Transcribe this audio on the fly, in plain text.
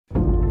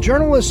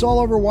Journalists all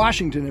over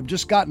Washington have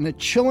just gotten a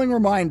chilling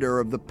reminder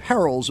of the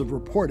perils of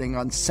reporting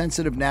on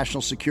sensitive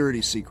national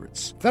security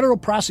secrets. Federal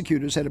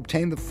prosecutors had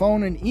obtained the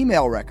phone and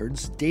email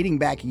records dating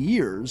back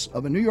years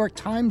of a New York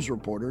Times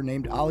reporter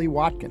named Ollie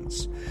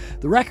Watkins.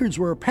 The records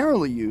were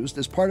apparently used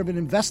as part of an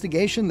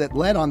investigation that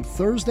led on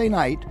Thursday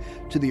night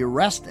to the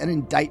arrest and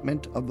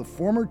indictment of the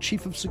former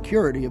chief of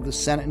security of the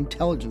Senate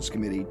Intelligence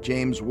Committee,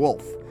 James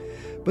Wolfe.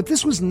 But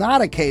this was not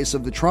a case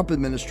of the Trump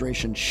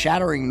administration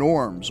shattering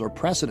norms or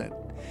precedent.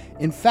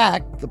 In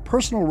fact, the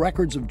personal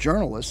records of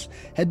journalists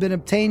had been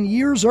obtained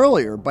years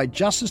earlier by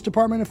Justice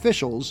Department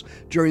officials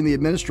during the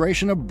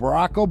administration of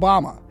Barack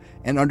Obama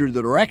and under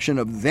the direction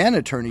of then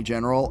Attorney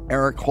General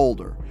Eric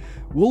Holder.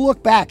 We'll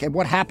look back at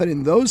what happened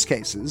in those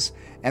cases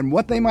and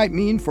what they might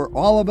mean for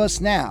all of us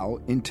now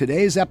in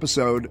today's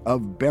episode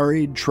of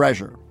Buried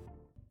Treasure.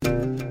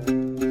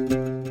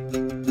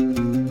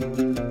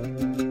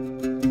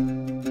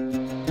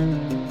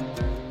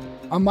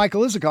 I'm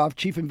Michael Isikoff,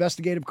 Chief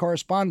Investigative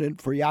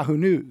Correspondent for Yahoo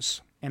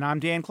News. And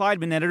I'm Dan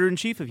Kleidman,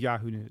 Editor-in-Chief of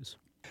Yahoo News.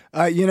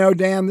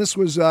 Dan, this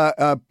was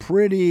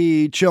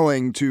pretty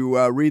chilling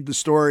to read the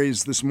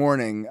stories this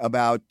morning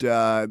about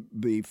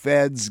the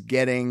feds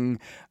getting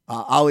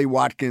Ollie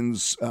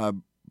Watkins'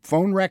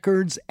 phone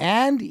records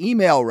and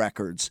email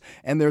records.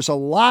 And there's a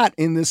lot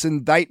in this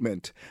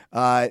indictment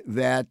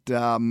that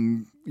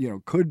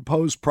could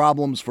pose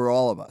problems for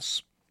all of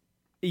us.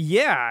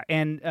 Yeah,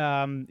 and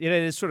it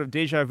is sort of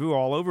deja vu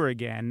all over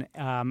again.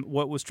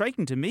 What was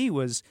striking to me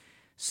was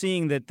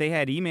seeing that they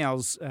had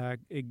emails,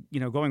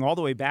 going all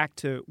the way back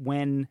to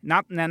when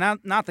not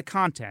the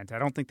content. I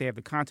don't think they have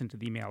the content of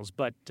the emails,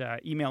 but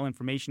email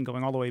information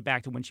going all the way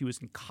back to when she was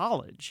in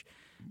college.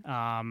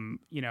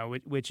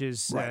 Which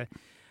is. Right.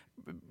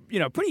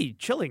 Pretty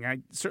chilling. I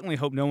certainly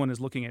hope no one is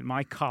looking at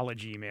my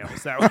college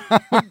emails.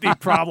 That would be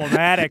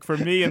problematic for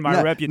me and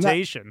my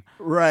reputation.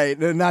 Right.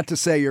 Not to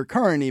say your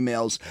current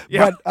emails.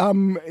 Yeah.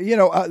 But,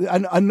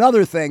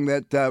 another thing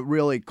that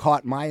really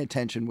caught my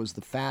attention was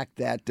the fact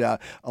that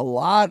a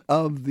lot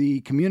of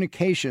the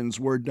communications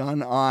were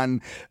done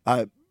on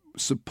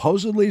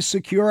supposedly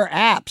secure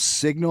apps,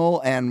 Signal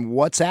and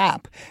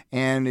WhatsApp.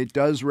 And it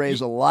does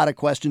raise a lot of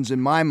questions in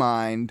my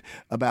mind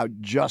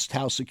about just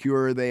how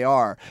secure they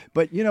are.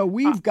 But,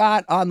 we've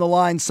got on the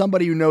line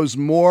somebody who knows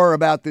more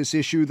about this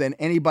issue than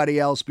anybody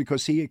else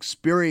because he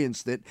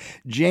experienced it.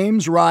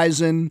 James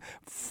Risen,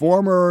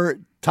 former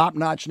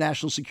top-notch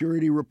national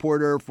security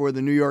reporter for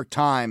the New York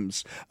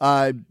Times.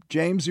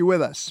 James, you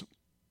with us?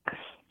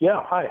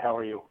 Yeah. Hi, how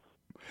are you?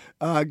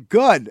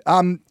 Good.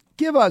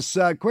 Give us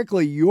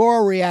quickly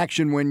your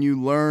reaction when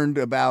you learned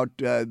about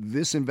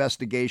this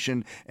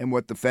investigation and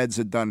what the feds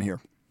had done here.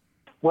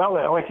 Well,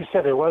 like you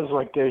said, it was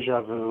like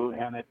deja vu,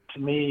 and to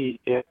me,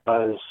 it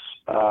was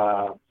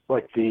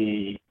like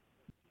a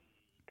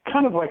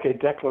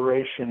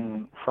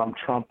declaration from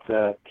Trump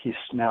that he's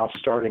now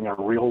starting a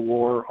real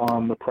war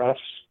on the press.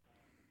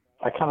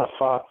 I kind of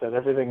thought that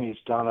everything he's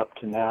done up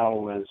to now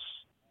was,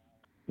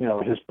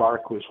 his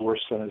bark was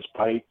worse than his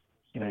bite.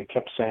 He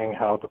kept saying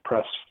how the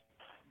press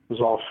was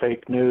all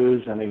fake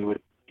news, and he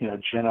would,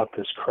 gin up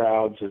his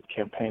crowds at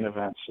campaign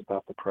events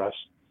about the press.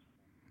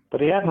 But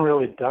he hadn't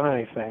really done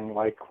anything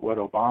like what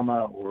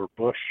Obama or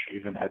Bush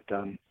even had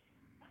done.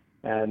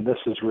 And this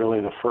is really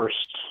the first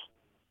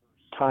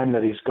time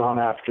that he's gone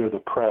after the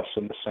press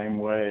in the same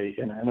way,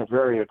 in a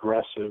very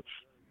aggressive,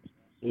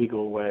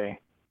 legal way,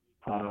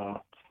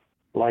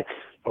 like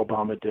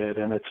Obama did.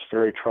 And it's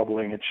very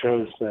troubling. It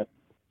shows that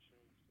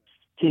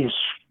he's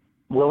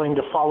willing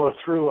to follow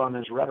through on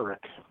his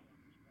rhetoric.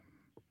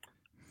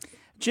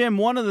 Jim,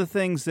 one of the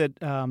things that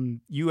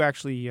you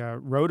actually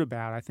wrote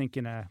about, I think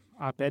in a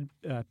op-ed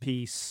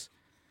piece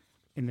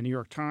in the New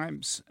York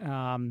Times,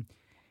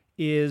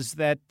 is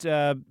that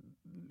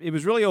it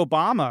was really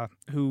Obama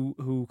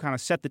who kind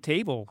of set the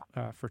table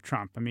for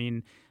Trump. I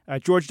mean,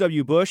 George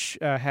W. Bush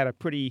had a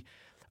pretty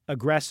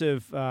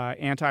aggressive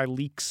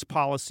anti-leaks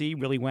policy,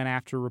 really went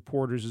after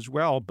reporters as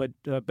well, but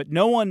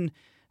no one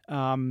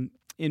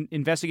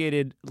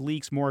investigated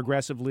leaks more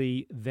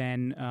aggressively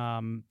than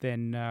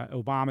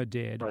Obama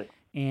did. Right.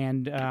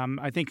 And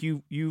I think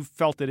you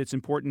felt that it's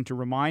important to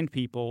remind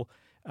people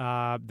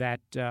that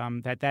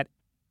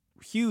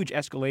huge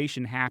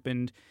escalation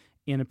happened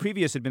in a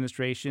previous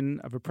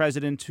administration of a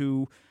president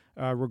who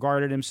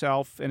regarded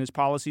himself and his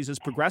policies as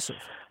progressive.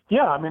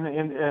 Yeah, I mean,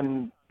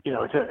 and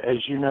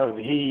as you know,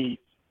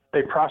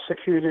 they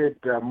prosecuted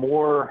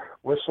more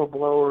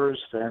whistleblowers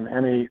than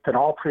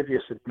all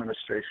previous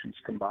administrations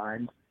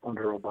combined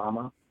under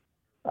Obama.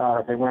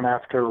 They went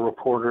after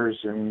reporters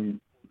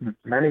in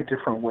many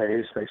different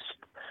ways.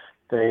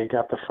 They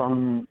got the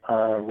phone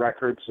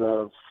records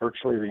of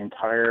virtually the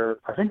entire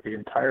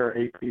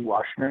AP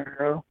Washington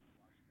Bureau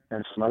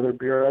and some other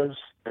bureaus.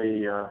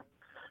 They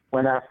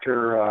went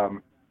after,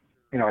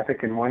 I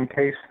think in one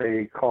case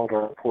they called a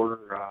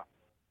reporter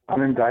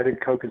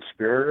unindicted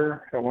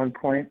co-conspirator at one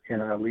point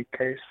in a leak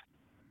case.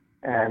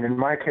 And in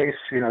my case,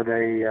 they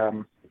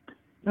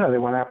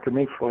went after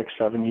me for like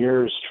 7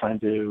 years trying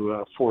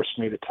to force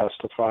me to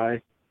testify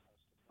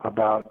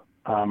about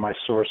my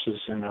sources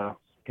in a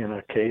in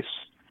a case.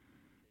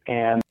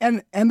 And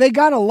they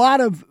got a lot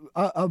of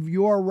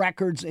your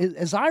records,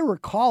 as I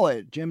recall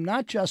it, Jim.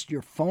 Not just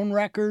your phone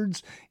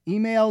records,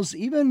 emails,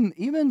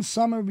 even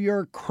some of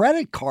your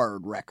credit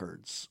card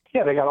records.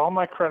 Yeah, they got all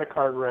my credit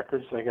card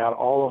records. They got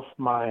all of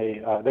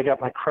my. They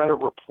got my credit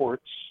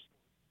reports.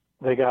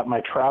 They got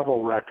my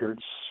travel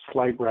records,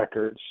 flight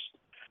records.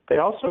 They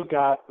also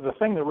got the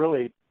thing that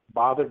really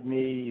bothered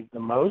me the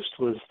most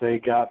was they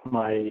got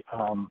my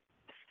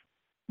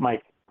my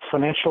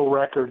financial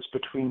records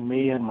between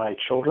me and my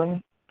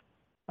children.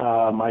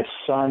 My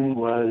son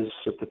was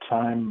at the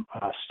time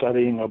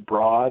studying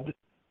abroad,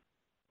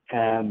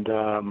 and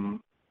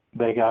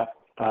they got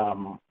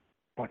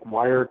like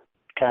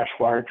cash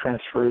wire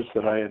transfers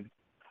that I had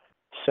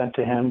sent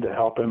to him to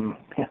help him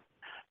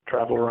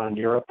travel around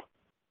Europe,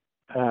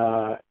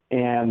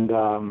 and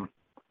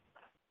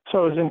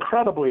so it was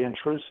incredibly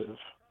intrusive.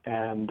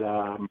 And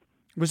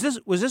was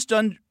this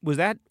done?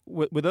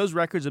 Were those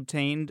records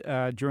obtained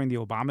during the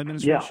Obama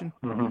administration?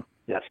 Yeah. Mm-hmm.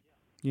 Yes.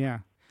 Yeah.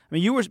 I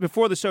mean,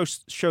 before the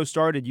show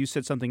started, you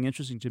said something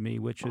interesting to me,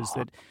 which is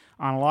that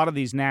on a lot of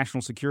these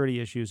national security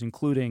issues,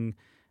 including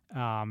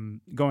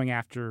going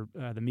after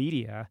the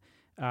media,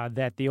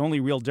 that the only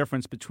real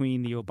difference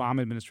between the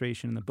Obama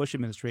administration and the Bush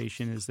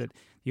administration is that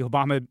the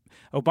Obama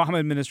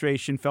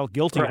administration felt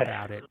guilty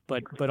about it,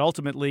 but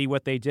ultimately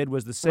what they did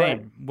was the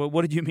same. Right.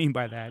 What did you mean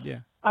by that? Yeah,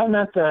 I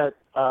meant that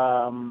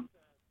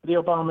the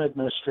Obama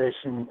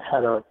administration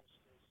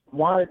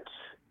wanted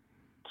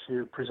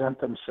to present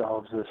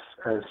themselves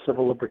as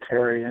civil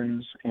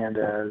libertarians and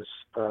as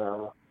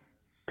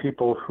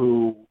people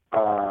who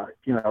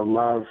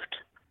loved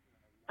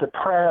the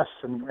press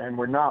and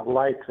were not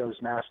like those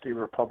nasty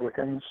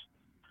Republicans.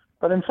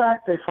 But in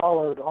fact, they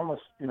followed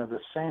almost the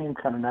same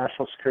kind of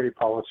national security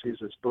policies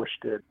as Bush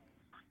did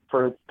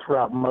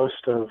throughout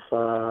most of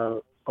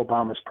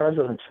Obama's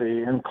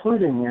presidency,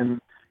 including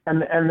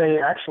and they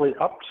actually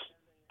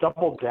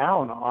doubled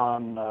down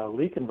on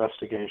leak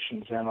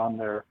investigations and on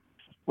their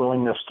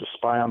willingness to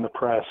spy on the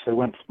press. They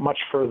went much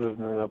further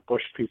than the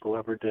Bush people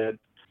ever did,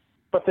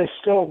 but they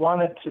still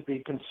wanted to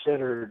be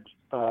considered.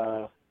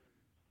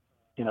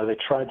 They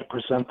tried to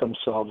present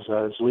themselves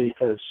as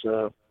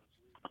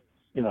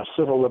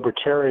civil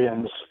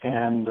libertarians,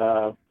 and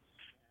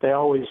they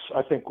always,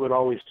 I think, would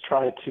always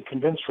try to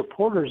convince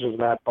reporters of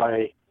that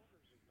by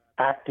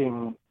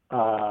acting,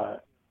 by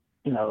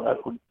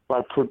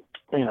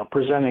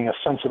presenting a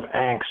sense of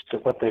angst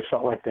at what they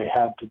felt like they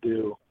had to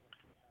do,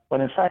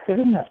 when in fact they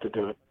didn't have to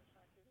do it.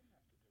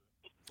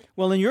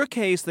 Well, in your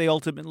case, they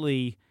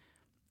ultimately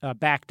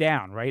backed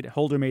down, right?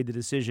 Holder made the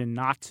decision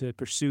not to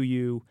pursue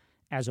you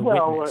as a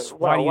witness.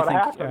 Why do you what think?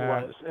 Happened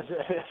was,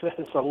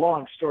 it's a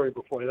long story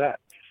before that.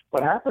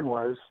 What happened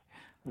was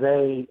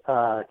they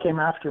came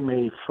after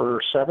me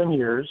for 7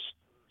 years.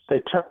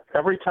 They took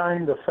every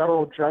time the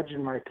federal judge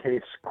in my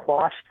case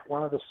quashed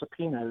one of the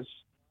subpoenas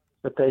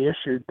that they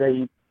issued,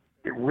 they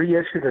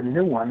reissued a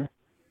new one.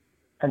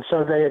 And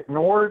so they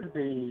ignored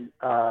the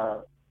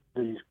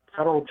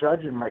federal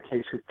judge in my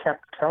case, who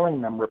kept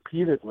telling them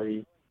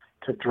repeatedly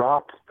to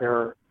drop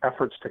their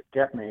efforts to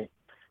get me.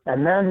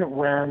 And then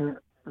when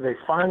a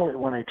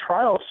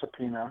trial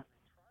subpoena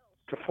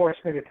to force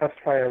me to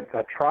testify at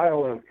the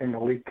trial in the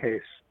leak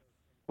case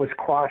was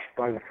quashed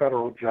by the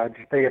federal judge,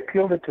 they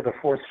appealed it to the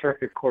Fourth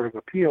Circuit Court of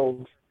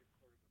Appeals.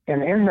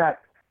 And in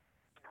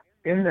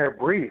their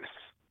briefs,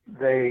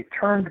 they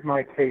turned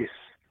my case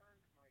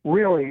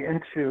really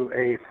into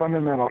a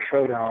fundamental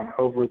showdown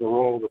over the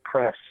role of the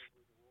press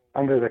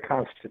under the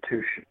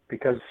Constitution,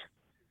 because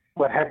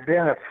what had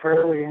been a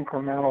fairly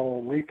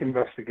incremental leak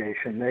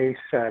investigation, they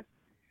said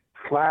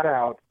flat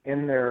out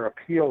in their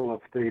appeal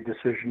of the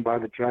decision by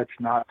the judge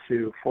not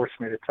to force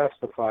me to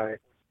testify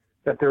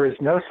that there is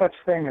no such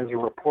thing as a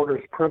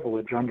reporter's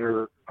privilege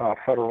under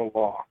federal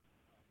law.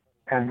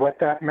 And what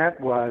that meant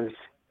was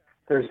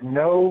there's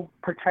no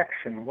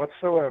protection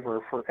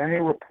whatsoever for any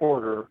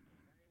reporter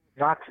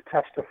not to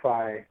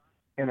testify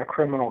in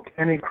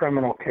any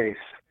criminal case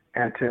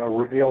and to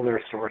reveal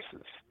their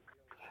sources.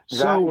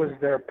 That was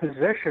their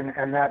position,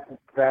 and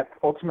that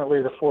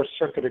ultimately the Fourth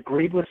Circuit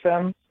agreed with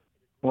them.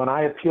 When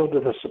I appealed to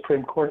the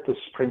Supreme Court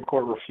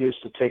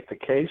refused to take the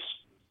case.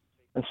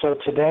 And so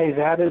today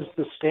that is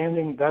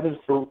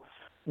the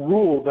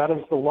rule, that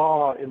is the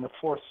law in the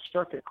Fourth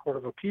Circuit Court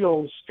of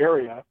Appeals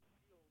area,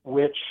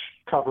 which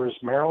covers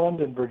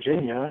Maryland and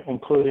Virginia,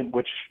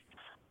 which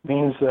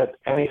means that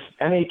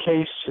any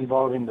case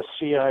involving the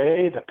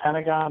CIA, the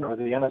Pentagon, or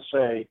the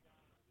NSA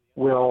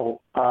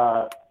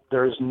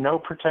there is no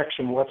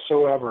protection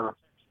whatsoever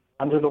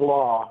under the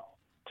law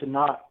to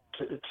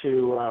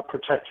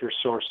protect your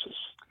sources.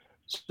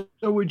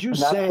 So would you and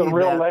say that's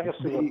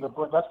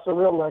the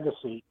real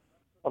legacy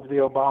of the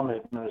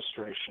Obama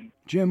administration?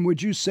 Jim,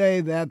 would you say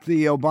that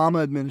the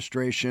Obama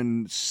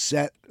administration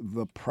set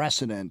the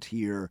precedent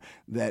here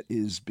that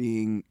is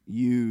being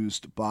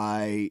used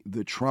by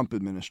the Trump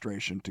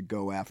administration to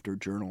go after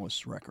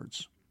journalists'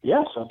 records?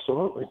 Yes,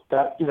 absolutely.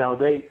 That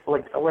they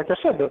like I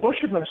said, the Bush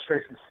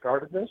administration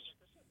started this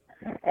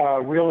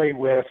really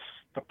with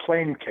the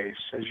Plane case,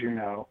 as you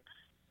know,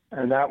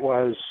 and that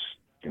was,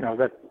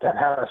 that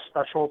had a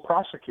special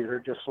prosecutor,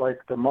 just like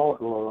the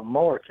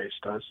Mueller case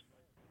does.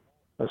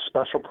 The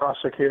special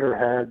prosecutor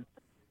had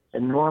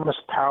enormous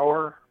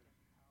power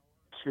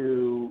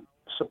to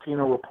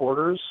subpoena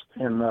reporters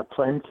in the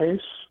Plame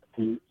case.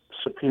 He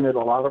subpoenaed a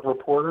lot of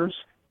reporters,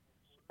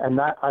 and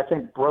that, I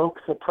think, broke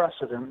the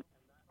precedent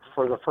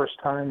for the first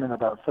time in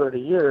about 30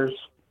 years.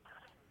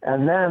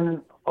 And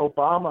then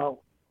Obama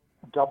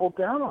doubled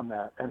down on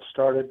that and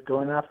started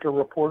going after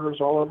reporters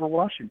all over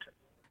Washington.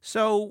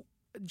 So,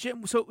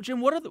 Jim,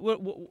 what are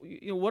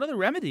the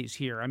remedies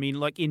here? I mean,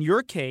 like in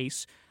your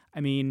case,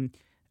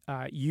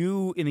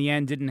 you in the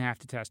end didn't have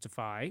to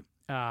testify,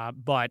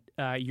 but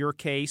your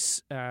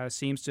case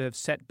seems to have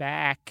set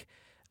back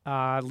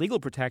legal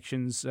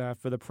protections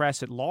for the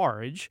press at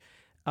large.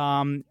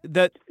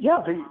 The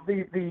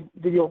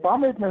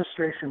Obama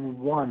administration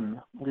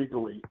won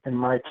legally in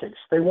my case.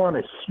 They won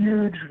a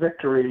huge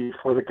victory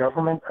for the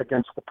government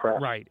against the press.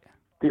 Right.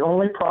 The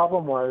only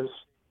problem was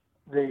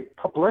the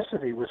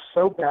publicity was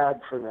so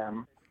bad for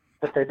them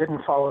that they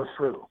didn't follow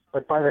through.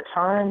 But by the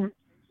time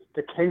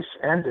the case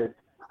ended,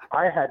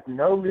 I had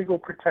no legal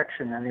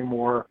protection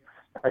anymore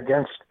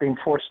against being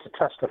forced to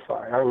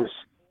testify. I was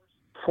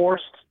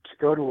forced to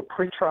go to a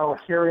pretrial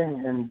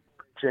hearing in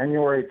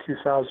January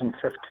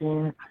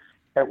 2015,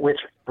 at which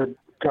the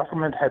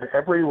government had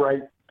every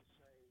right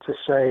to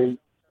say,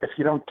 if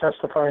you don't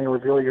testify and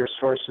reveal your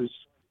sources,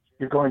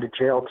 you're going to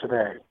jail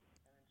today.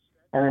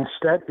 And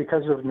instead,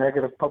 because of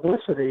negative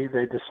publicity,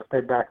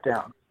 they backed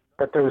down.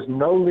 But there was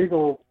no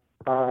legal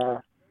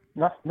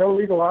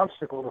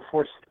obstacle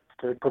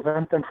to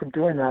prevent them from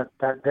doing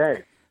that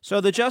day. So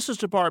the Justice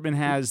Department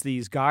has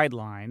these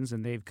guidelines,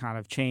 and they've kind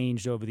of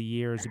changed over the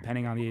years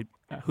depending on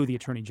who the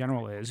Attorney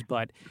General is,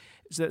 but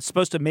it's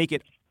supposed to make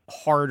it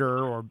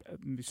harder or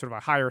sort of a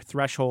higher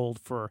threshold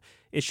for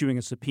issuing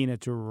a subpoena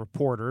to a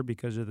reporter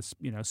because of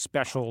the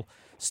special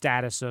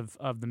status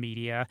of the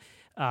media.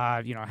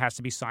 It has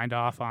to be signed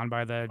off on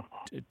by the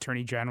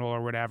Attorney General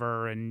or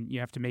whatever, and you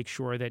have to make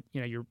sure that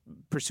you're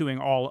pursuing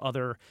all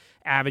other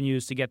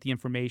avenues to get the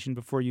information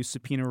before you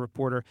subpoena a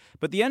reporter.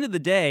 But at the end of the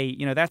day,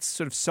 that's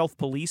sort of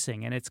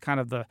self-policing, and it's kind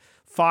of the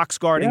fox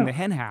guarding the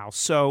hen house.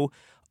 So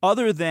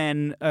other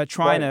than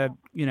trying to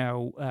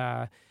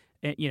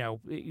I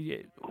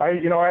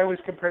always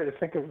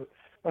think of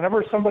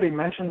whenever somebody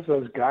mentions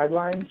those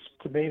guidelines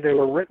to me, they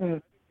were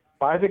written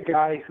by the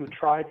guy who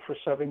tried for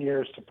 7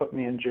 years to put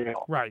me in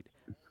jail. Right.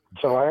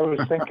 So I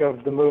always think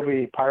of the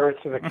movie Pirates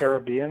of the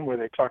Caribbean, where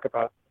they talk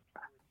about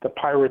the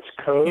Pirates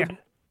Code,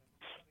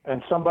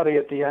 and somebody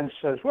at the end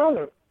says, "Well,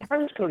 the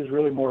Pirates Code is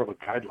really more of a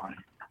guideline."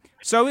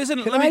 So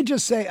I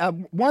just say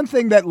one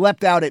thing that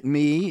leapt out at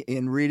me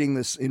in rereading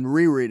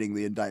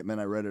the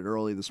indictment? I read it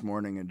early this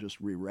morning and just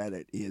reread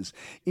it. Is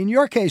in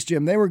your case,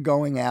 Jim, they were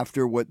going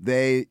after what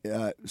they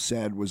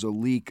said was a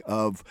leak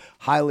of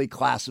highly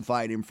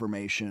classified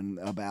information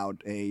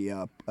about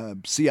a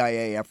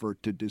CIA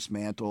effort to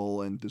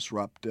dismantle and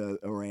disrupt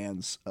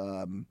Iran's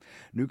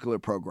nuclear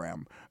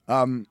program.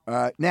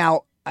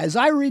 Now, as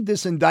I read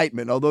this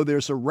indictment, although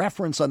there's a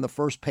reference on the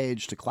first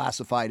page to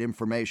classified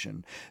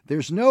information,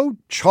 there's no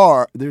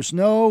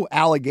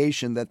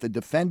allegation that the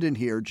defendant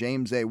here,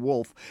 James A.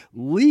 Wolfe,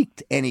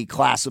 leaked any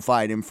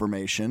classified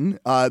information.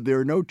 There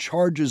are no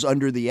charges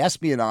under the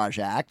Espionage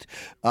Act,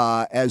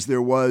 as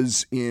there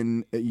was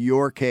in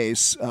your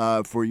case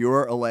for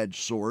your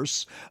alleged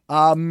source.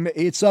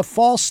 It's a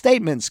false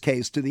statements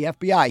case to the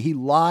FBI. He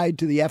lied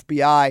to the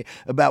FBI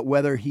about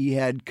whether he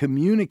had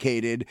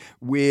communicated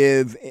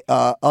with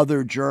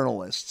other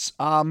journalists.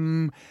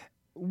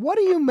 What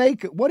do you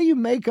make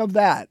of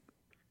that?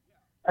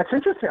 That's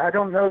interesting. I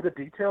don't know the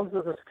details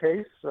of this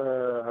case,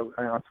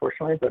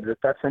 unfortunately, but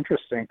that's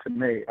interesting to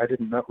me. I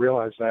didn't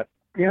realize that.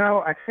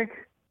 I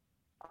think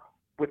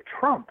with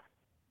Trump,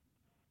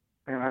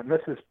 and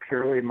this is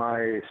purely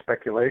my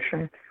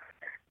speculation,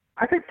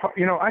 I think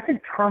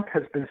Trump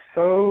has been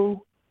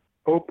so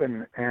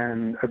open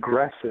and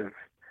aggressive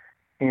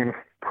in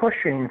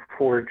pushing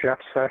for Jeff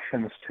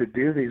Sessions to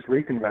do these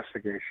leak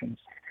investigations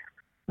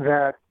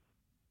that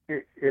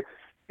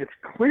it's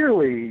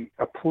clearly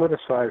a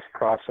politicized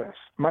process,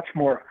 much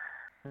more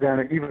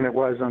than even it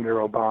was under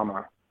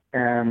Obama.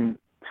 And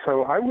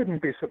so I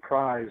wouldn't be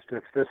surprised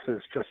if this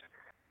is just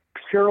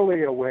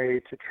purely a way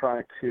to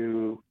try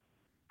to,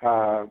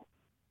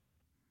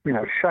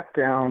 shut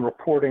down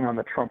reporting on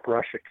the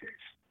Trump-Russia case.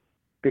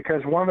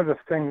 Because one of the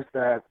things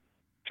that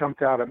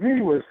jumped out at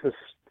me was this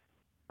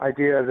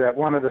idea that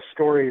one of the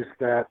stories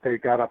that they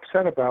got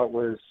upset about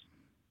was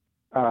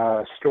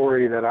a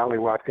story that Ali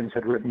Watkins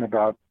had written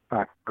about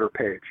Carter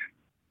Page.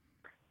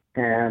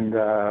 And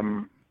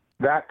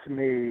that to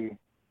me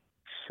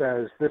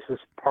says this is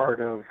part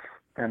of,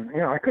 and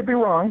I could be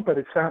wrong, but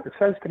it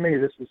says to me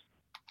this is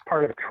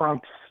part of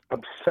Trump's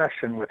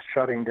obsession with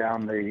shutting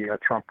down the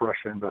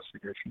Trump-Russia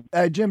investigation.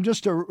 Jim,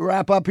 just to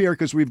wrap up here,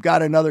 because we've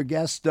got another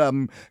guest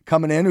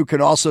coming in who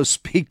can also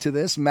speak to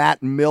this,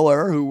 Matt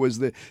Miller, who was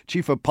the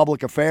chief of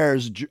public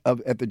affairs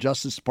at the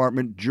Justice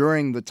Department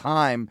during the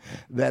time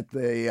that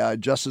the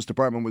Justice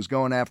Department was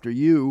going after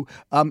you.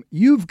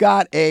 You've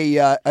got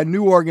a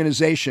new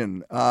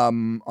organization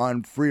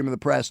on freedom of the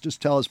press.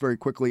 Just tell us very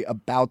quickly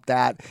about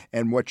that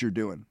and what you're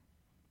doing.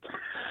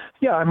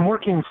 Yeah, I'm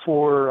working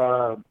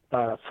for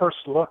First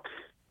Look,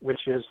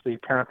 which is the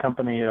parent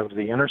company of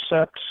The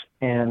Intercept,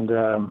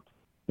 and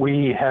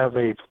we have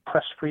a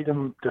press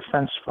freedom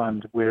defense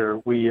fund where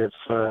we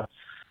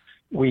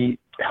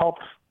help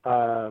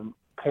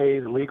pay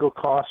the legal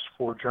costs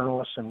for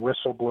journalists and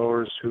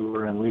whistleblowers who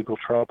are in legal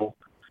trouble,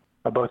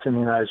 both in the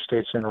United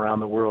States and around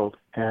the world.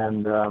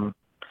 And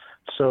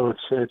so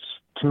it's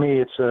to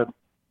me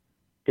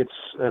it's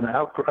an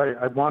outgrowth.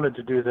 I wanted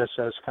to do this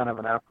as kind of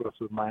an outgrowth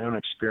of my own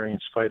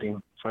experience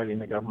fighting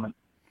the government.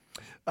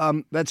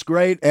 That's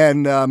great,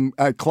 and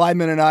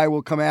Kleiman and I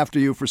will come after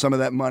you for some of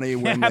that money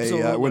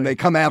when they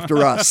come after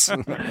us.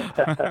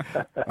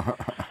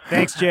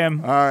 Thanks,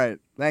 Jim. All right,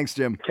 thanks,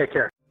 Jim. Take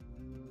care.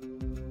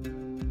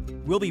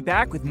 We'll be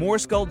back with more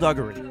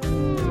Skullduggery.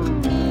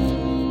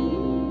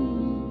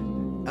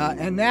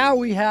 And now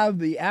we have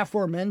the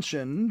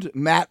aforementioned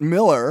Matt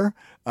Miller,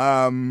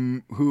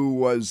 who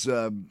was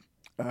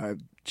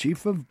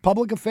chief of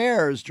public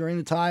affairs during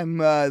the time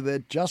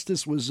that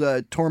Justice was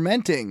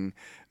tormenting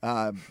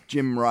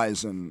Jim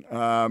Risen.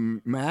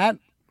 Matt,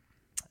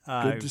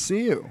 good to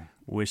see you.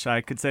 Wish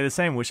I could say the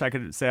same. Wish I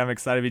could say I'm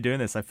excited to be doing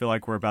this. I feel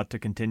like we're about to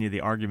continue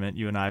the argument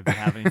you and I have been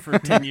having for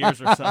 10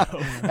 years or so.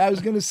 I was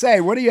going to say,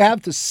 what do you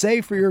have to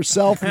say for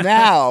yourself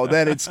now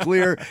that it's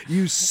clear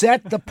you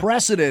set the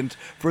precedent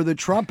for the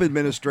Trump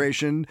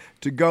administration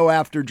to go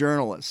after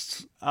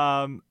journalists?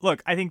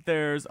 Look, I think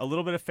there's a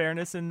little bit of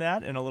fairness in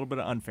that and a little bit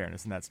of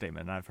unfairness in that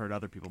statement. And I've heard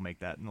other people make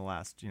that in the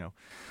last,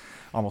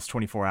 almost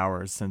 24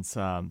 hours since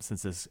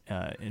this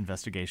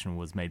investigation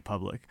was made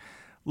public.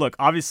 Look,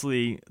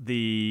 obviously,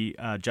 the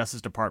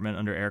Justice Department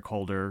under Eric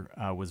Holder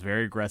was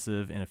very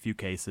aggressive in a few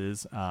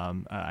cases.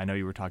 I know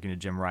you were talking to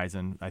Jim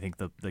Risen. I think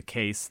the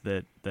case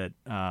that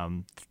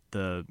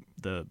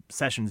the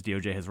Sessions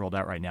DOJ has rolled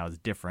out right now is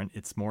different.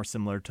 It's more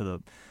similar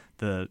to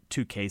the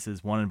two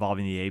cases, one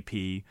involving the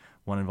AP,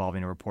 one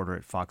involving a reporter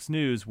at Fox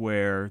News,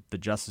 where the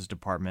Justice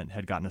Department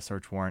had gotten a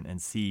search warrant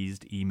and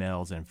seized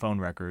emails and phone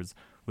records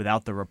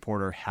without the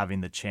reporter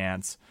having the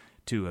chance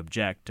to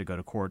object, to go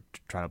to court,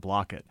 to try to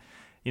block it.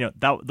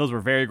 Those were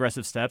very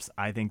aggressive steps.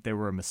 I think they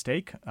were a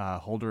mistake.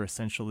 Holder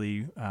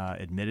essentially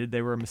admitted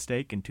they were a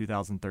mistake in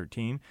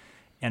 2013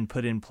 and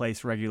put in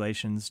place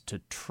regulations to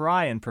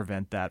try and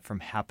prevent that from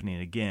happening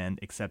again,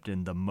 except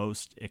in the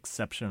most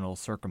exceptional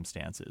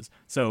circumstances.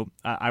 So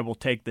I will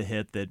take the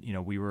hit that,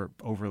 we were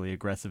overly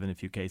aggressive in a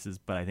few cases,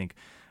 but I think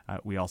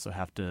we also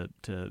have to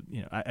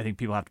I think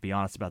people have to be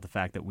honest about the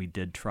fact that we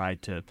did try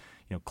to,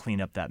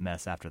 clean up that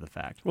mess after the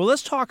fact. Well,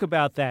 let's talk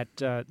about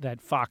that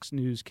Fox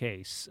News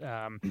case,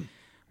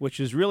 which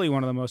is really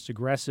one of the most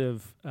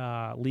aggressive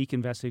leak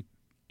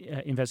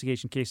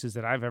investigation cases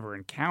that I've ever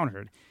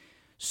encountered.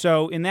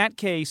 So in that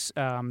case,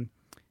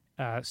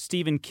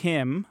 Stephen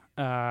Kim,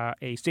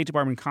 a State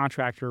Department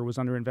contractor, was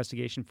under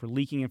investigation for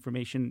leaking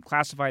information,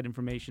 classified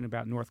information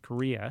about North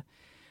Korea.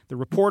 The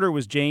reporter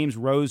was James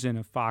Rosen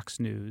of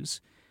Fox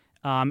News.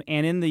 And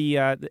in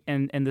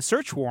the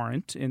search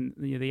warrant, in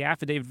the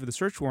affidavit for the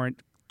search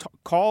warrant,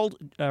 called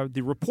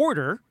the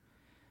reporter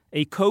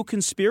a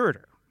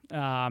co-conspirator.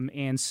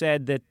 And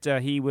said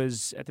that he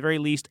was, at the very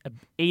least,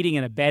 aiding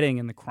and abetting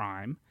in the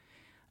crime,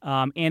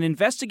 and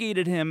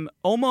investigated him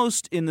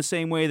almost in the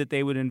same way that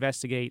they would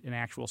investigate an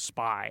actual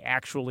spy,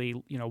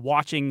 actually,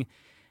 watching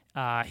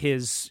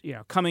his,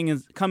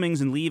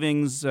 comings and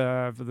leavings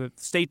for the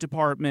State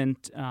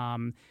Department,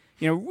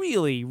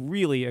 really,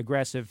 really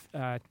aggressive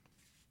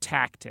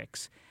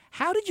tactics.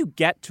 How did you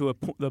get to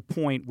the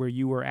point where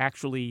you were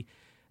actually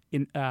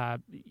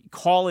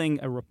calling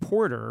a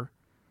reporter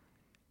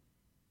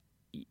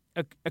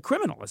a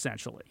criminal,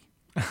 essentially?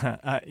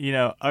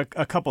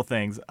 A couple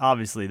things.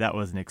 Obviously, that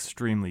was an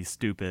extremely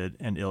stupid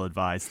and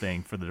ill-advised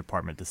thing for the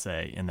department to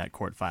say in that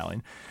court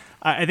filing.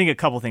 I think a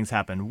couple things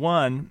happened.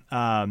 One,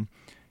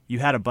 you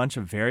had a bunch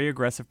of very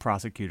aggressive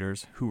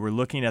prosecutors who were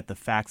looking at the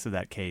facts of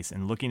that case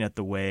and looking at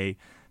the way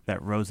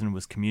that Rosen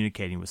was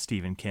communicating with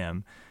Stephen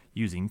Kim,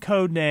 using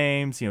code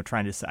names,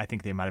 trying to. I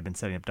think they might have been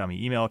setting up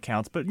dummy email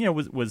accounts, but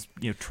was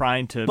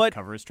trying to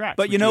cover his tracks.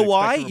 But you know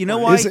why? Isn't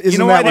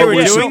that they what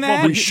were doing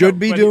that? We should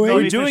be doing.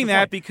 They were doing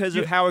that because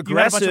of how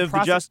aggressive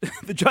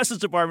the Justice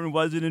Department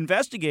was in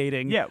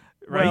investigating. Yeah,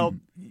 right. Well,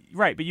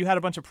 right. But you had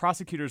a bunch of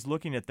prosecutors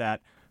looking at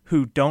that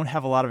who don't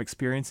have a lot of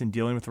experience in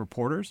dealing with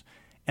reporters,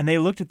 and they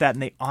looked at that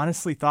and they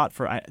honestly thought,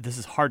 this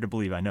is hard to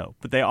believe, I know,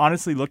 but they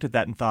honestly looked at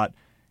that and thought,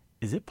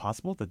 is it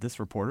possible that this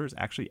reporter is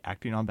actually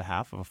acting on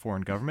behalf of a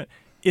foreign government?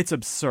 It's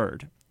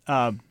absurd.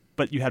 But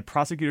But you had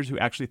prosecutors who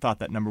actually thought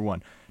that, number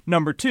one.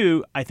 Number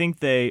two, I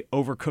think they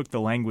overcooked the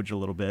language a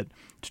little bit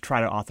to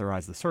try to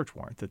authorize the search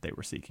warrant that they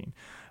were seeking.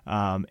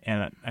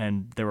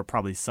 And there were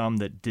probably some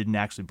that didn't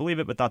actually believe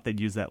it but thought they'd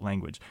use that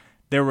language.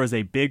 There was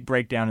a big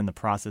breakdown in the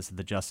process of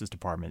the Justice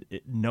Department.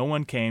 No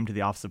one came to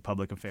the Office of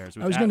Public Affairs.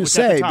 I was going to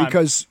say,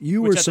 because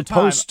you were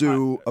supposed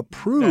to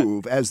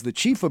approve, as the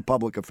Chief of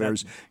Public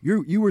Affairs,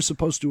 you were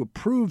supposed to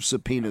approve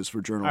subpoenas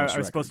for journalist records. I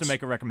was supposed to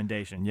make a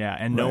recommendation, yeah.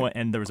 And no one,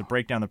 and there was a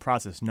breakdown in the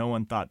process. No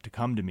one thought to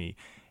come to me.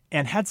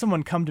 And had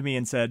someone come to me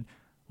and said,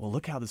 well,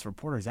 look how this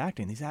reporter is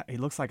acting. He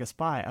looks like a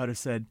spy. I would have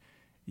said,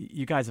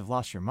 you guys have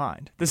lost your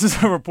mind. This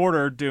is a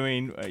reporter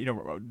doing,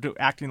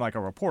 acting like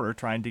a reporter,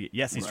 trying to get,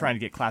 he's trying to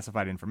get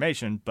classified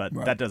information, but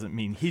that doesn't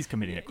mean he's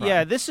committing a crime.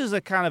 Yeah, this is a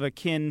kind of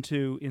akin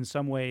to, in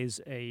some ways,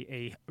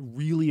 a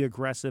really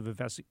aggressive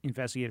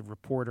investigative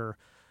reporter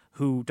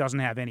who doesn't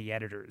have any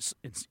editors,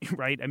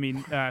 right? I mean,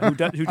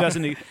 who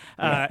doesn't.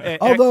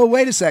 Although,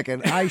 wait a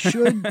second, I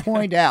should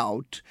point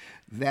out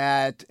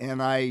that,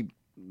 and I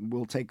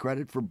will take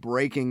credit for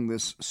breaking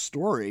this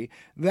story,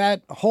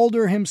 that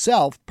Holder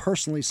himself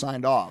personally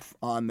signed off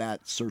on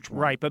that search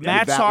warrant. Right, but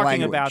Matt's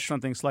talking about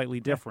something slightly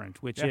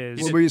different, which is...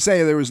 Well, when you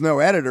say there was no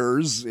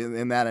editors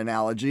in that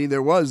analogy,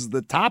 there was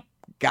the top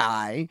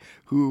guy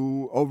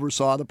who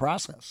oversaw the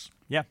process.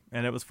 Yeah,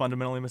 and it was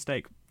fundamentally a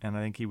mistake, and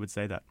I think he would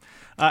say that.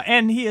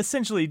 And he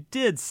essentially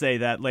did say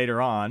that later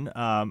on.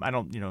 I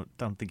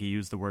don't think he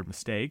used the word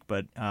mistake,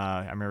 but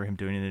I remember him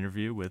doing an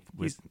interview with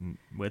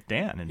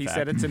Dan. In fact, he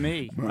said it to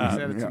me.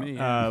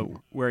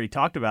 Where he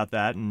talked about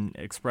that and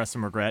expressed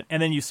some regret.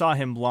 And then you saw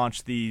him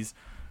launch this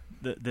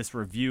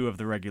review of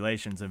the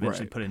regulations,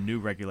 eventually put in new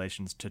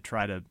regulations to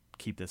try to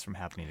keep this from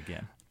happening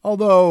again.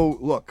 Although,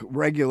 look,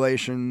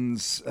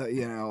 regulations,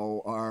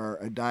 are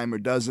a dime a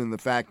dozen. The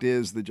fact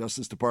is the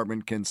Justice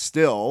Department can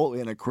still,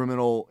 in a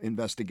criminal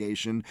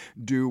investigation,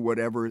 do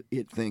whatever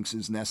it thinks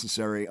is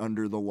necessary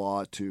under the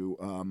law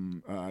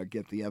to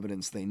get the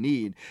evidence they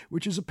need,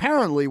 which is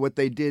apparently what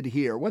they did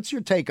here. What's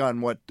your take on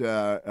what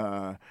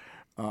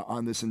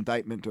on this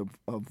indictment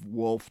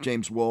of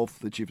James Wolf,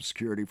 the Chief of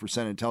Security for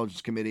Senate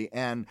Intelligence Committee,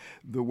 and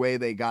the way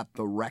they got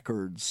the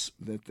records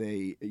that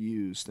they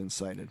used and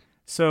cited?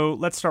 So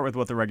let's start with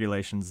what the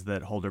regulations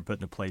that Holder put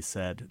into place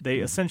said. They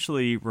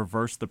essentially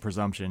reversed the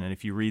presumption, and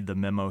if you read the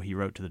memo he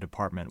wrote to the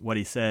department, what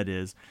he said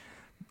is,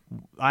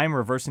 I'm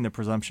reversing the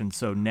presumption,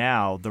 so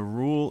now the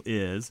rule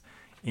is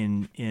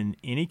in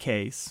any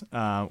case,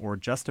 or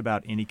just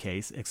about any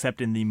case,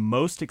 except in the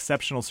most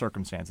exceptional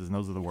circumstances, and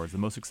those are the words, the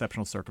most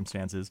exceptional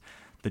circumstances,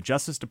 the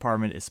Justice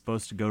Department is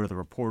supposed to go to the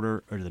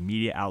reporter or to the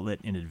media outlet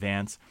in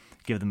advance,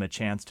 give them a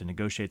chance to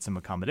negotiate some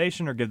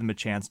accommodation or give them a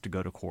chance to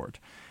go to court.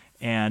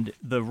 And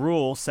the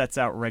rule sets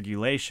out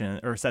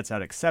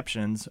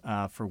exceptions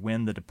for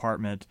when the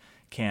department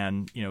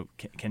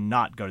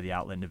cannot go to the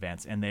outlet in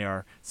advance, and they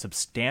are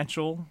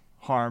substantial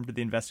harm to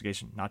the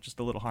investigation, not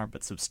just a little harm,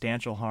 but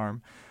substantial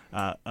harm,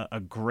 a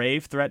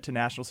grave threat to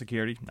national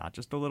security, not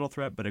just a little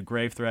threat, but a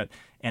grave threat,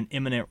 and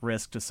imminent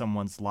risk to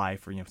someone's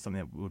life, or something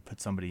that would put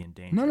somebody in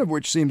danger. None of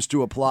which seems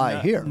to apply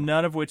here.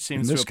 None of which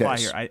seems to apply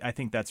here. I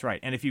think that's right.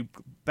 And if you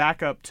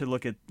back up to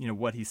look at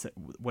what he said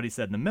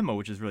in the memo,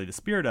 which is really the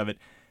spirit of it,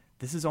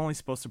 this is only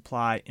supposed to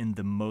apply in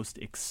the most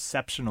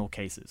exceptional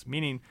cases,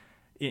 meaning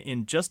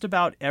in just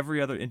about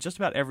every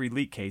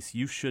leak case,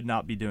 you should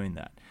not be doing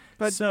that.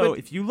 But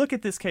if you look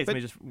at this case, let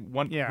me just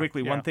one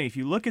thing. If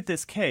you look at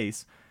this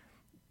case,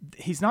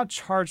 he's not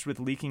charged with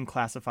leaking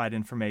classified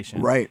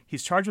information. Right.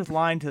 He's charged with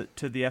lying to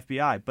the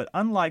FBI. But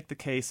unlike the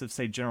case of,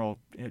 say, General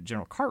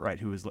Cartwright,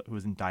 who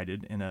was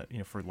indicted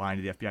for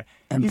lying to the FBI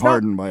and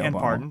pardoned by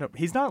Obama.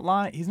 He's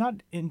not He's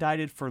not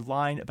indicted for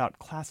lying about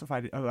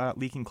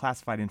leaking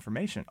classified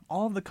information.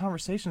 All of the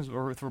conversations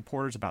were with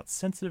reporters about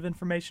sensitive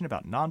information,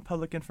 about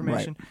non-public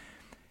information. Right.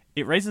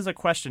 It raises a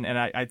question, and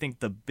I think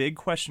the big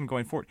question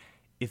going forward.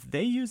 If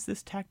they use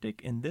this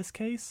tactic in this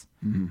case,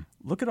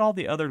 look at all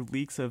the other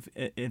leaks of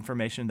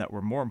information that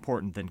were more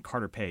important than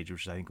Carter Page,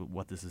 which is, I think,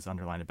 what this is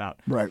underlined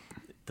about. Right.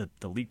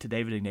 The leak to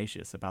David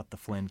Ignatius about the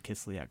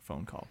Flynn-Kislyak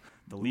phone call.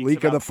 The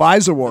leak of the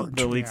FISA warrant.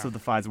 The leaks of the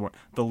FISA warrant.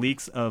 The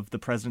leaks of the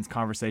president's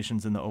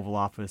conversations in the Oval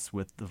Office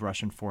with the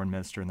Russian foreign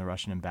minister and the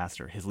Russian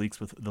ambassador.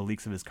 The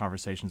leaks of his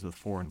conversations with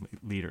foreign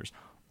leaders.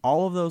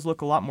 All of those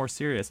look a lot more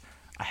serious.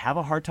 I have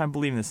a hard time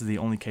believing this is the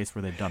only case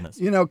where they've done this.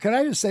 Can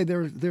I just say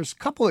there's a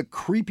couple of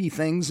creepy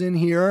things in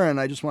here, and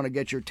I just want to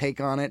get your take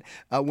on it.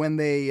 When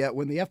the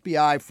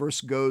FBI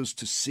first goes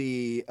to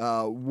see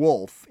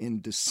Wolf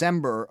in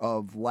December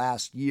of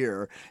last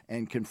year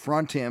and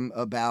confront him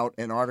about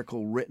an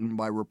article written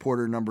by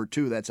reporter number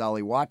 2, that's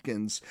Ollie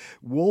Watkins,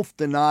 Wolf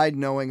denied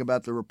knowing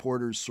about the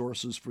reporter's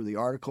sources for the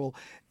article.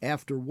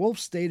 After Wolf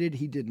stated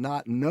he did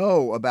not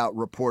know about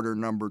reporter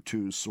number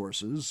 2's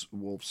sources,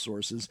 Wolf's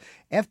sources,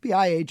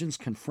 FBI agents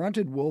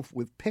confronted Wolf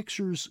with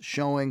pictures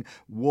showing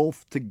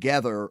Wolf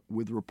together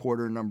with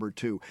reporter number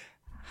 2.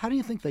 How do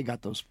you think they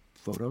got those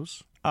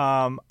photos?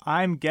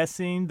 I'm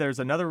guessing there's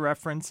another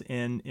reference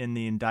in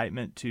the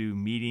indictment to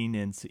meeting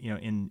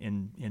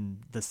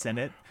in the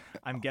Senate.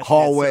 I'm guessing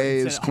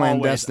hallways, Senate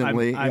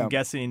clandestinely. I'm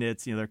guessing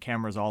it's there are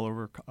cameras all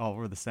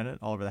over the Senate,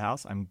 all over the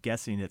House. I'm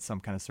guessing it's some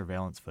kind of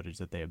surveillance footage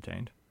that they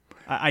obtained.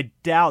 I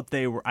doubt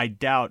they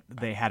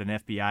had an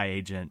FBI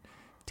agent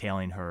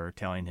tailing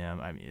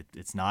him. I mean,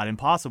 it's not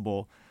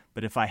impossible.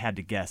 But if I had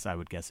to guess, I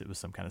would guess it was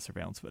some kind of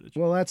surveillance footage.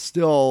 Well, that's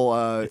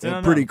still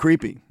pretty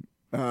creepy.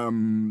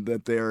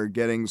 That they're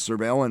getting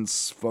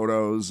surveillance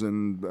photos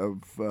and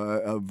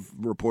of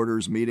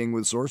reporters meeting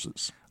with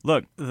sources.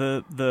 Look,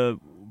 the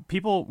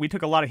people, we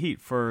took a lot of heat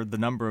for the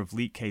number of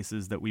leak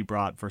cases that we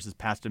brought versus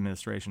past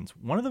administrations.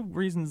 One of the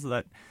reasons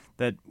that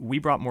we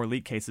brought more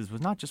leak cases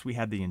was not just we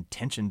had the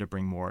intention to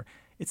bring more.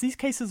 It's these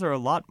cases are a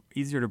lot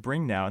easier to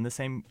bring now, and the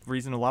same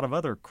reason a lot of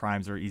other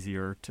crimes are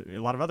easier to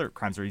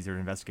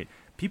investigate.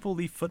 People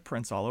leave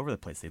footprints all over the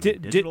place. They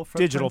leave digital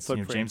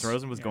footprints. James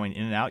Rosen was going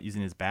in and out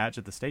using his badge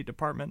at the State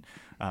Department.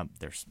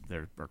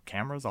 There are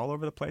cameras all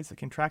over the place that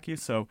can track you.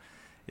 So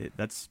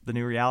that's the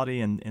new reality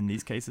in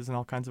these cases and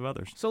all kinds of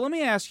others. So let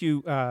me ask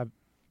you,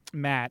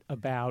 Matt,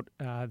 about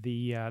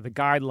the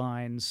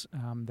guidelines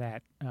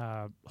that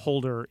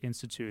Holder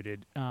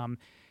instituted. And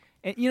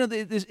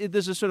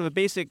there's a sort of a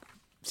basic.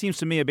 Seems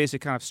to me a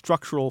basic kind of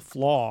structural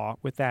flaw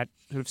with that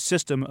sort of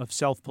system of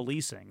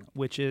self-policing,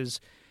 which is,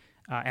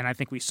 and I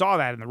think we saw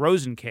that in the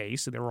Rosen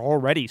case. There were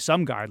already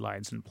some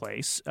guidelines in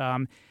place,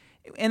 and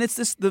it's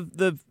this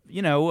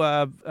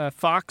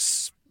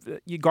Fox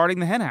guarding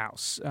the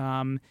henhouse.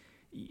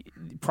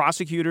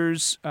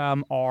 Prosecutors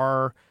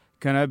are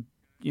going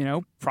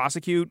to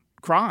prosecute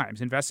crimes,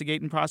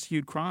 investigate and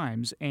prosecute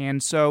crimes,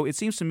 and so it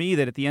seems to me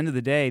that at the end of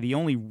the day, the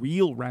only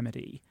real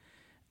remedy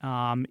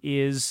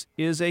is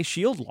a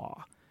shield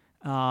law.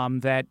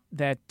 That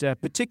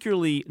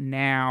particularly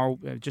now,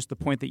 just the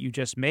point that you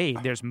just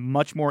made, there's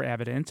much more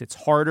evidence. It's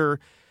harder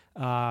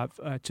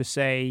to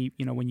say,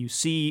 when you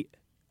see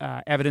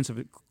evidence of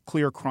a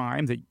clear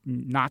crime, that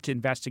not to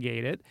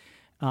investigate it,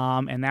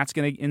 and that's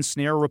going to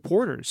ensnare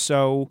reporters.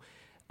 So,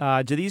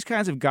 do these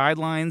kinds of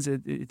guidelines,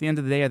 at the end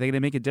of the day, are they going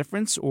to make a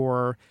difference,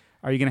 or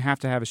are you going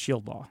to have a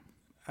shield law?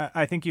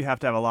 I think you have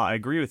to have a law. I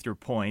agree with your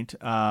point.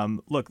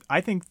 Look,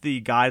 I think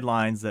the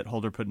guidelines that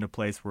Holder put into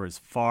place were as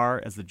far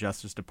as the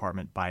Justice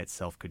Department by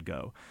itself could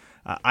go.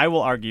 I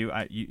will argue,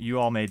 you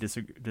all may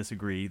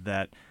disagree,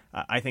 that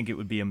I think it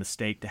would be a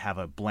mistake to have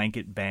a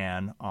blanket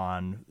ban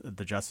on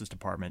the Justice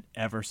Department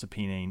ever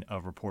subpoenaing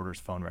of reporters'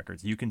 phone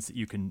records. You can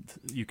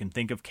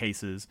think of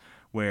cases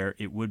where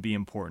it would be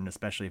important,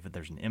 especially if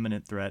there's an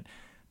imminent threat.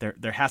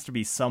 There has to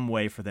be some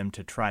way for them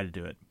to try to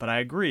do it. But I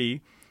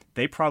agree,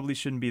 they probably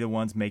shouldn't be the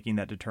ones making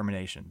that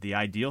determination. The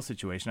ideal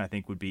situation, I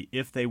think, would be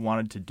if they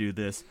wanted to do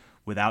this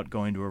without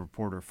going to a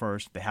reporter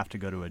first, they have to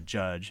go to a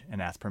judge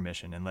and ask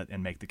permission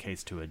and make the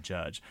case to a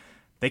judge.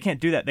 They can't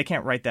do that. They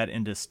can't write that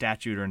into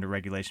statute or into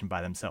regulation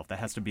by themselves. That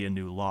has to be a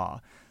new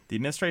law. The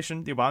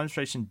Obama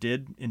administration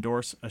did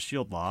endorse a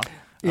shield law.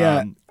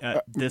 Yeah.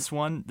 This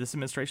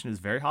administration is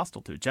very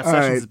hostile to it. Jeff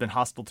Sessions has been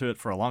hostile to it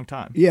for a long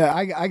time. Yeah,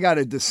 I got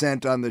a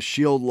dissent on the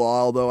shield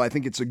law, although I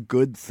think it's a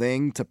good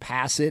thing to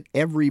pass it.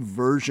 Every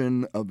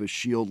version of a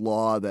shield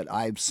law that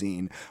I've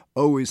seen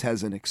always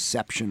has an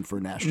exception for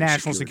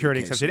national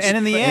security exception. And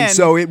in the end,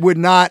 so it would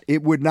not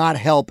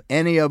help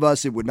any of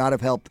us. It would not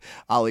have helped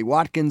Ollie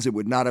Watkins. It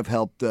would not have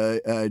helped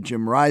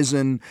Jim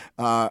Risen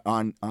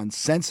on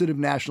sensitive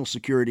national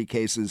security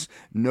cases.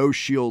 No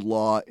shield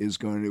law is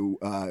going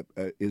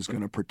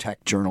to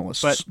protect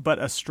journalists. But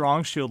a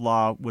strong shield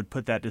law would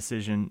put that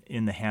decision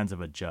in the hands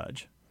of a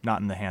judge,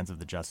 not in the hands of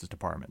the Justice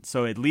Department.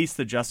 So at least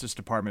the Justice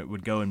Department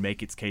would go and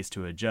make its case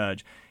to a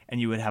judge,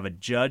 and you would have a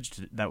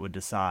judge that would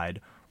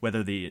decide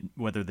whether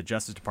the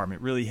Justice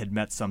Department really had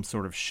met some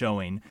sort of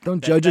showing.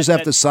 Don't judges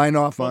have to sign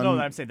off on? No,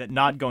 I'm saying that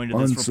not going to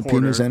this reporter.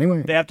 Subpoenas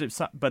anyway. They have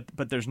to, but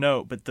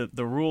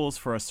the rules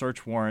for a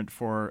search warrant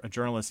for a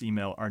journalist's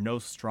email are no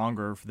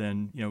stronger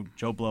than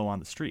Joe Blow on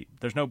the street.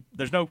 There's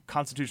no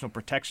constitutional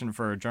protection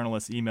for a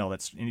journalist's email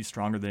that's any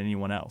stronger than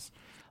anyone else.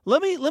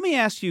 Let me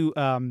ask you,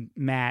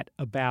 Matt,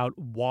 about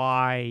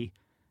why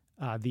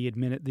the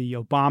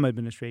Obama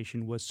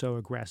administration was so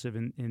aggressive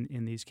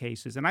in these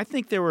cases, and I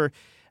think there were.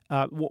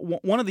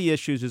 One of the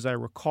issues, as I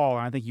recall,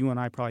 and I think you and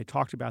I probably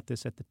talked about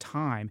this at the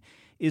time,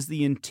 is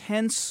the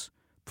intense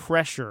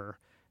pressure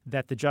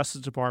that the Justice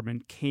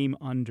Department came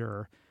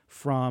under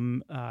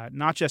from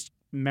not just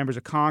members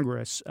of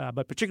Congress,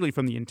 but particularly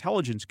from the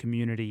intelligence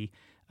community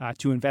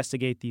to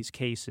investigate these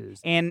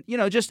cases. And,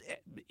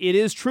 it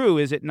is true,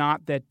 is it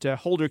not, that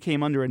Holder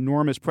came under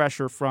enormous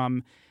pressure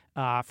from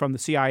the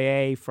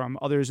CIA, from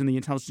others in the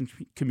intelligence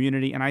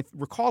community. And I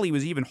recall he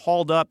was even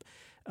hauled up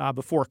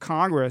before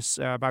Congress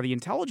by the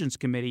Intelligence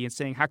Committee and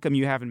saying, how come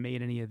you haven't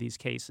made any of these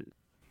cases?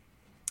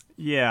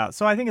 Yeah,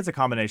 so I think it's a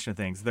combination of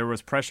things. There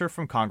was pressure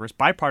from Congress,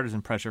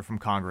 bipartisan pressure from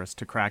Congress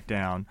to crack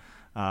down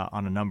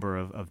on a number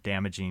of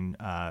damaging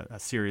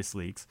serious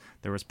leaks.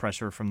 There was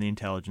pressure from the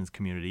intelligence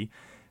community.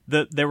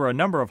 There were a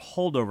number of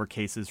holdover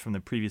cases from the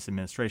previous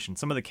administration.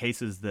 Some of the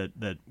cases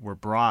that were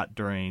brought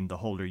during the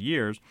Holder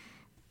years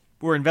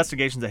were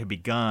investigations that had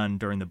begun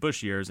during the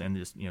Bush years, and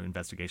just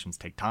investigations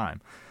take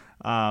time.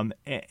 And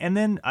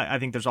then I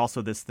think there's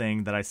also this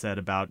thing that I said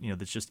about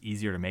it's just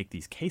easier to make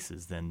these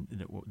cases than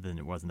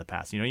it was in the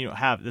past. You don't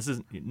have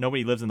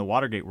nobody lives in the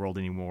Watergate world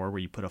anymore where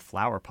you put a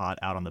flower pot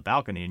out on the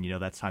balcony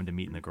and that's time to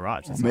meet in the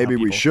garage. Maybe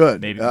we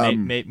should.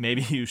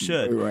 Maybe you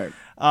should. Right.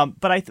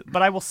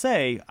 But I will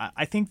say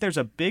I think there's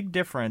a big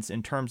difference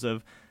in terms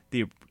of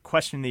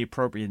questioning the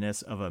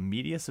appropriateness of a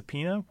media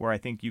subpoena, where I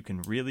think you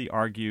can really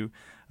argue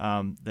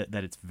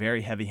that it's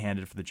very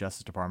heavy-handed for the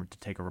Justice Department to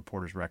take a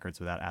reporter's records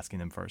without asking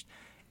them first.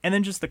 And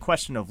then just the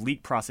question of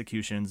leak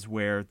prosecutions,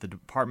 where the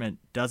department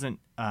doesn't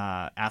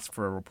ask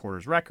for a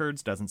reporter's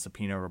records, doesn't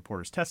subpoena a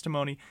reporter's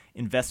testimony,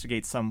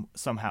 investigates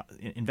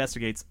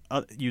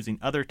using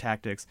other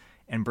tactics,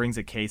 and brings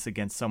a case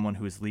against someone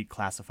who has leaked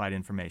classified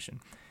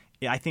information.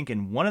 I think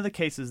in one of the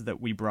cases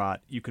that we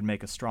brought, you could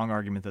make a strong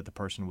argument that the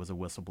person was a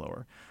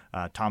whistleblower.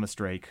 Thomas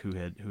Drake, who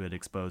had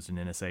exposed an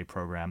NSA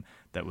program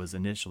that was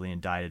initially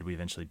indicted. We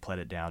eventually pled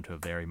it down to a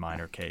very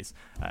minor case.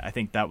 I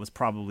think that was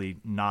probably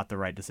not the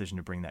right decision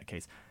to bring that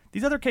case.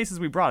 These other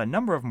cases we brought, a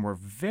number of them were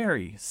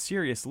very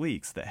serious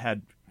leaks that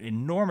had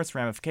enormous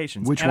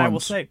ramifications. Which ones? I will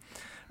say,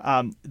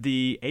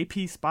 the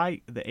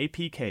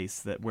AP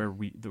case where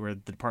the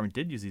department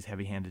did use these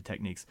heavy-handed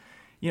techniques,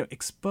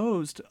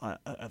 exposed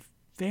a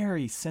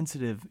very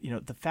sensitive,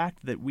 the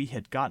fact that we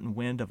had gotten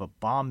wind of a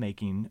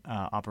bomb-making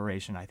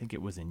operation, I think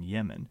it was in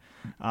Yemen,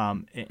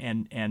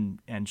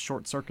 and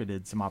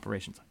short-circuited some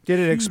operations. Did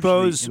it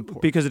expose,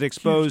 because it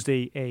exposed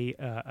a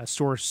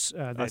source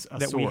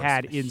that we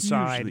had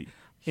inside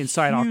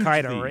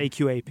Al-Qaeda or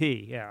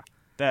AQAP, yeah.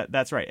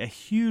 That's right, a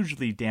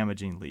hugely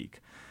damaging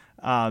leak.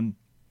 John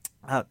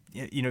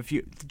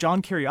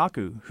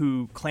Kiriakou,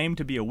 who claimed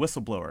to be a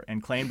whistleblower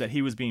and claimed that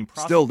he was being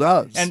still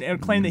does,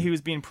 and claimed that he was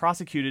being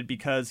prosecuted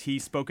because he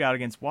spoke out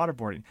against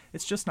waterboarding.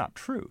 It's just not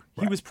true.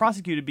 Right. He was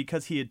prosecuted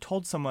because he had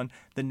told someone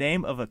the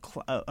name of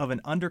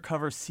an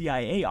undercover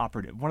CIA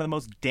operative. One of the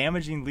most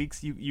damaging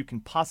leaks you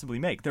can possibly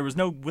make. There was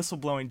no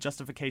whistleblowing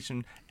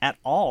justification at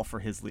all for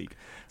his leak.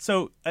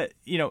 So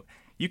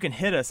you can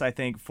hit us, I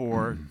think,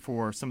 for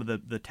some of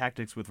the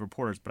tactics with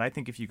reporters, but I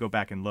think if you go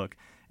back and look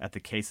at the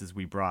cases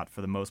we brought,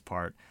 for the most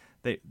part,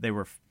 they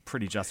were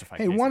pretty justified.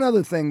 Hey, cases. One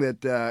other thing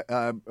that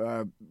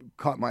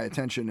caught my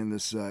attention in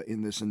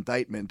this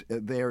indictment,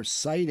 they're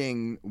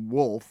citing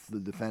Wolf, the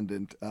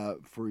defendant,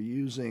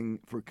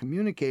 for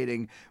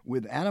communicating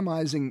with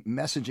anonymizing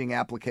messaging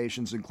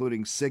applications,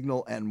 including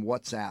Signal and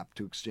WhatsApp,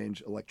 to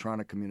exchange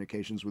electronic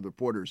communications with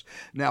reporters.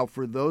 Now,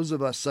 for those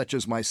of us such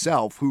as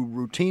myself who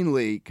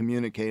routinely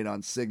communicate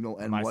on Signal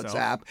and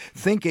WhatsApp,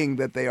 thinking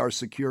that they are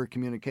secure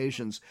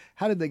communications,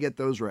 how did they get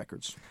those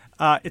records?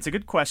 It's a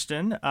good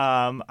question.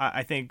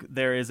 I think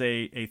there is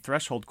a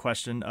threshold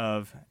question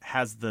of,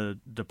 has the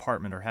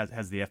department or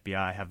has the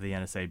FBI, have the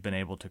NSA been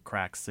able to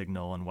crack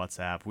Signal and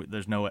WhatsApp?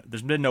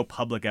 There's been no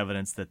public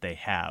evidence that they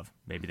have.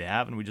 Maybe they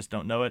have, and we just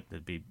don't know it.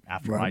 It'd be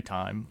after my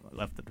time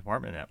left the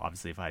department. And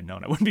obviously, if I had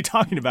known, I wouldn't be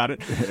talking about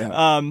it.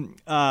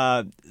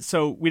 Yeah.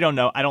 So we don't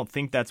know. I don't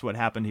think that's what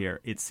happened here.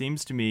 It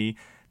seems to me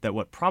that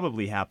what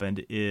probably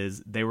happened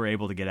is they were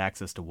able to get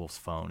access to Wolf's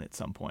phone at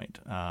some point.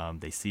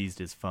 They seized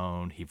his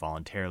phone. He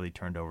voluntarily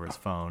turned over his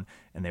phone,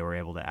 and they were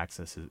able to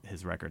access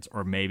his records.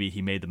 Or maybe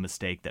he made the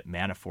mistake that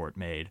Manafort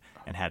made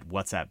and had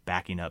WhatsApp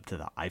backing up to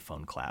the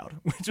iPhone cloud,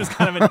 which is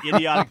kind of an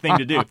idiotic thing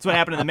to do. That's what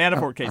happened in the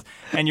Manafort case.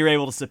 And you're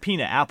able to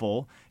subpoena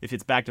Apple. If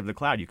it's backed up to the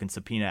cloud, you can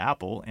subpoena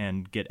Apple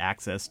and get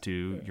access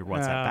to your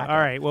WhatsApp backup. All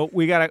right. Well,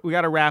 we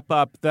gotta wrap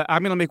up.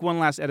 I'm going to make one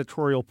last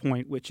editorial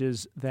point, which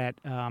is that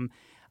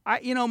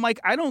Mike,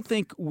 I don't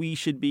think we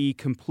should be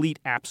complete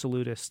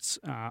absolutists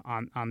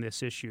on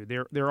this issue.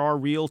 There are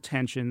real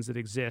tensions that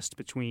exist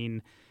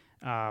between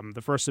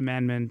the First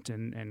Amendment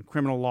and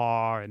criminal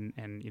law and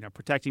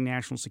protecting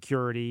national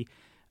security.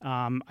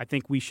 I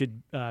think we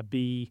should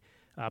be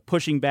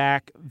pushing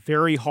back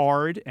very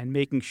hard and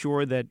making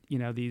sure that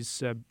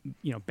these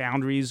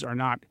boundaries are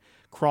not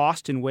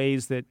crossed in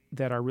ways that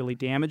are really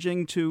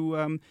damaging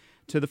to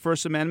the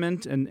First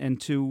Amendment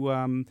and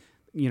to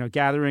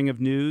gathering of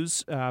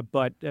news,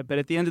 but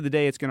at the end of the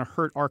day, it's going to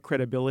hurt our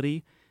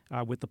credibility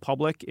with the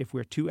public if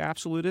we're too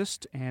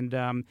absolutist.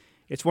 And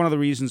it's one of the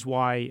reasons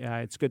why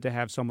it's good to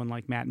have someone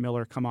like Matt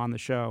Miller come on the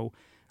show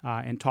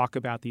and talk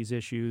about these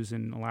issues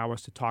and allow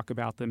us to talk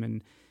about them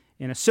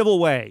in a civil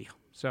way.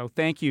 So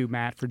thank you,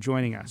 Matt, for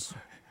joining us.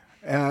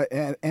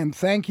 And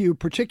thank you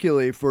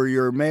particularly for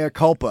your mea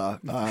culpa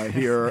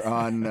here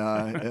on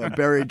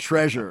Buried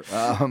Treasure.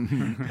 All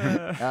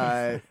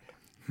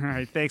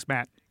right. Thanks,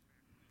 Matt.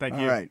 Thank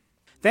you. All right.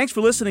 Thanks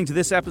for listening to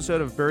this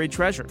episode of Buried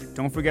Treasure.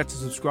 Don't forget to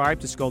subscribe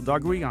to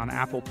Skullduggery on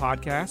Apple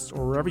Podcasts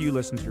or wherever you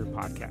listen to your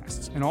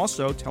podcasts. And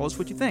also, tell us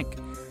what you think.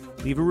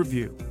 Leave a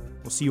review.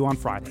 We'll see you on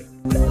Friday.